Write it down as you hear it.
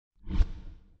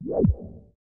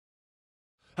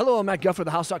Hello, I'm Matt Guff of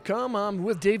thehouse.com. I'm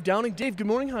with Dave Downing. Dave, good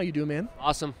morning. How you doing, man?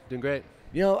 Awesome, doing great.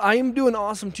 You know, I am doing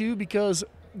awesome too because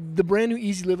the brand new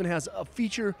Easy Livin has a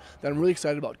feature that I'm really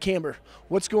excited about, camber.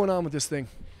 What's going on with this thing?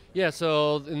 Yeah,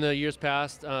 so in the years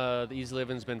past, the Easy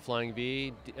Livin's been flying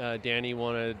V. Danny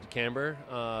wanted camber,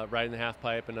 riding the half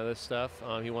pipe and other stuff.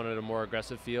 He wanted a more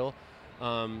aggressive feel.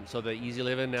 So the Easy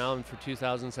Livin now for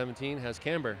 2017 has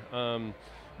camber.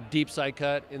 Deep side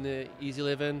cut in the Easy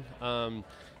Livin.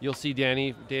 You'll see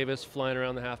Danny Davis flying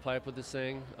around the half pipe with this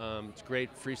thing. It's a great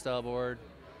freestyle board,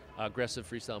 aggressive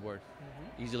freestyle board.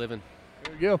 Easy Livin.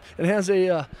 There you go. It has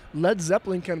a Led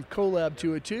Zeppelin kind of collab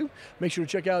to it too. Make sure to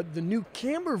check out the new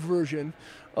camber version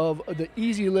of the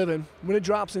Easy Livin when it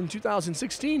drops in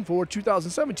 2016 for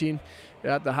 2017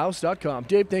 at thehouse.com.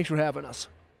 Dave, thanks for having us.